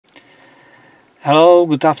Hello,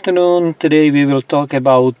 good afternoon. Today we will talk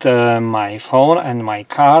about my phone and my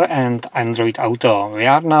car and Android Auto. We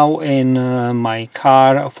are now in my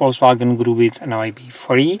car, Volkswagen Group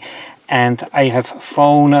NYB3, and I have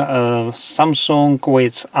phone Samsung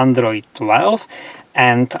with Android 12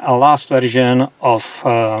 and a last version of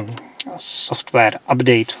software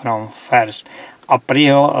update from 1st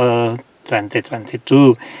April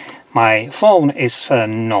 2022. My phone is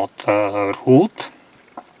not root,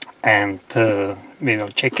 and we will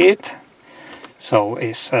check it. So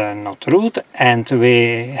it's not root, and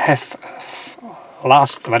we have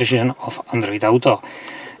last version of Android Auto.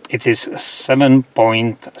 It is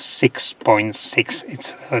 7.6.6.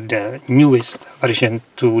 it's the newest version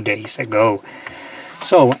 2 days ago.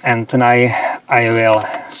 So, and tonight I will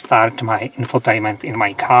start my infotainment in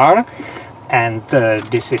my car, and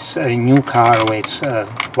this is a new car with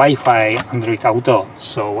Wi-Fi Android Auto,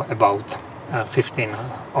 so about 15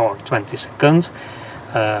 or 20 seconds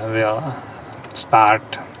we'll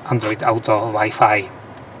start Android Auto Wi-Fi.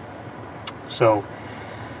 So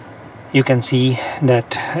you can see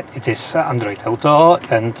that it is Android Auto,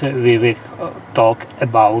 and we will talk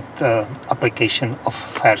about application of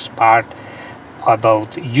first part,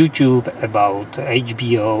 about YouTube, about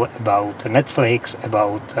HBO, about Netflix,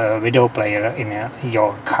 about video player in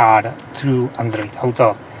your car through Android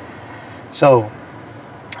Auto. So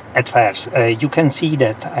at first, you can see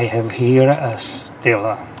that I have here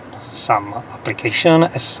still some application,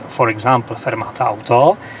 as for example Fermata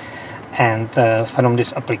Auto, and from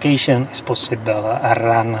this application is possible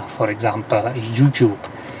run, for example, YouTube.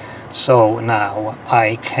 So now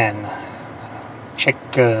I can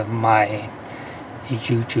check my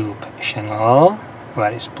YouTube channel,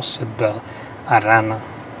 where is possible run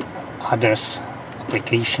others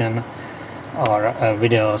application or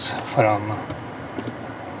videos from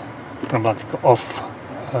problematic of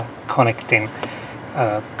connecting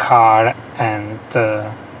car and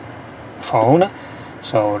phone.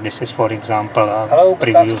 So this is, for example,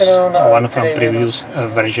 previous one from previous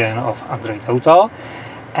version of Android Auto,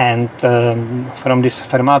 and from this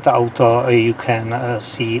Fermata Auto you can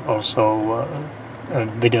see also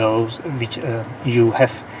videos which you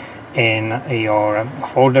have in your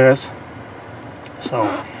folders. So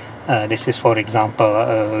this is, for example,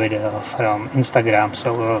 a video from Instagram,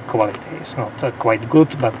 so quality is not quite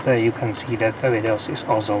good, but you can see that the videos is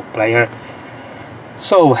also player.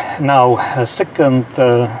 So now a second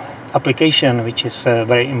application which is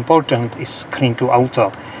very important is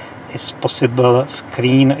Screen2Auto. It's possible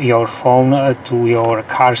screen your phone to your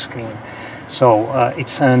car screen. So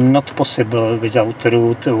it's not possible without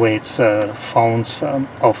root with phones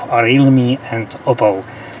of Realme and Oppo.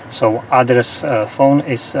 So others phone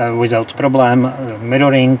is without problem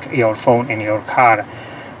mirroring your phone in your car.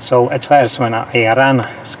 So at first, when I run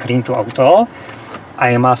Screen2Auto,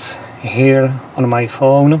 I must here on my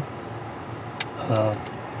phone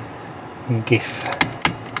give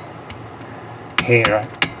here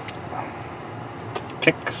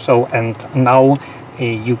check. So, and now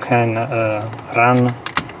you can run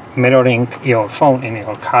mirroring your phone in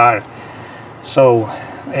your car. So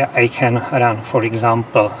I can run, for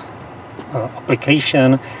example,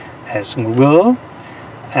 application as Google,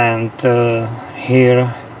 and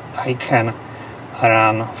here I can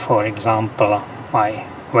run, for example, my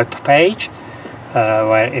web page,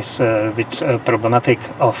 where is with problematic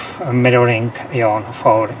of mirroring your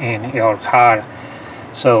phone in your car.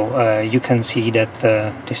 So you can see that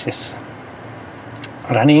this is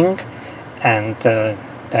running, and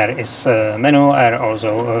there is a menu and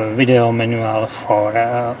also a video manual for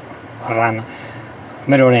run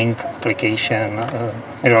mirroring application,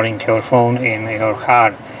 mirroring your phone in your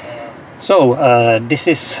car. So this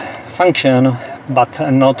is function, but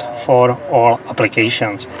not for all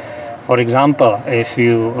applications. For example, if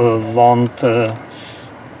you want to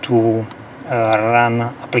run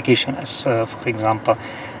application as for example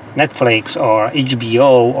Netflix or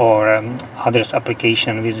HBO or others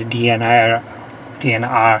application with DNR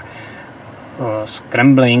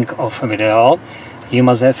scrambling of video, you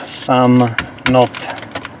must have some not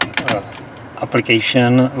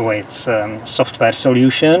application with software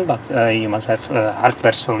solution, but you must have a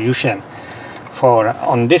hardware solution. For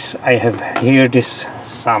on this I have here this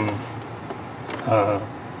some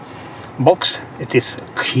box. It is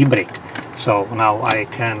KyeBriq. So now I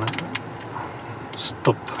can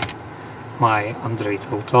stop my Android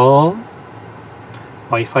Auto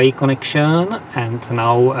Wi-Fi connection, and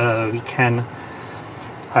now we can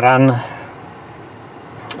run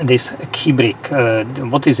this KyeBriq.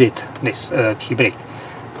 What is it, this KyeBriq?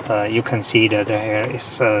 You can see that here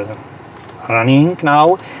is running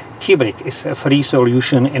now. KyeBriq is a free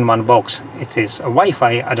solution in one box. It is a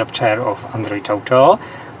Wi-Fi adapter of Android Auto,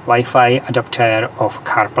 Wi-Fi adapter of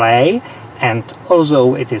CarPlay, and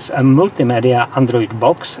also it is a multimedia Android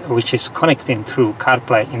box which is connecting through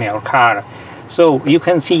CarPlay in your car. So you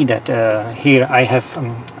can see that here I have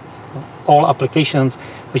all applications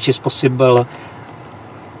which is possible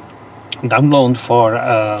download for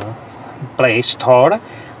Play Store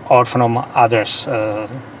or from others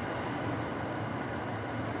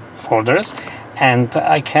folders, and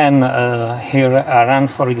I can here run,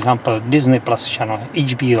 for example, Disney Plus channel,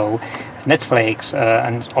 HBO, NetFlix,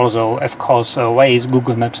 and also of course Waze,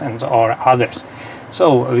 Google Maps, and or others.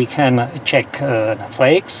 So we can check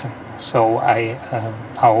Netflix. So I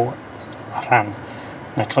now run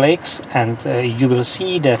Netflix, and you will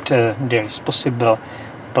see that there is possible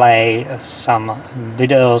play some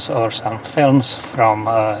videos or some films from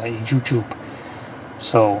YouTube.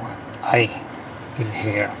 So I give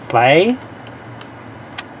here play,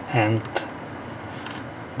 and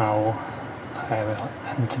now I will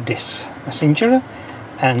end this messenger,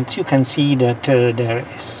 and you can see that there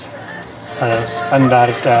is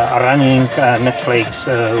standard running Netflix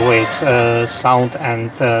with sound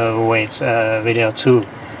and with video too.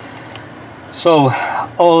 So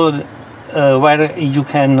all where you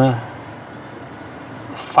can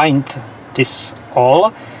find this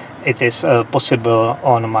all, it is possible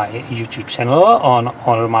on my YouTube channel,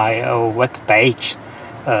 on my web page.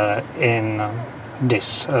 In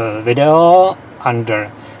this video,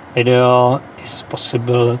 under video is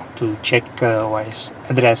possible to check what is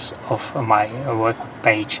address of my web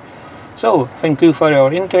page. So thank you for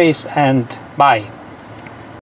your interest, and bye.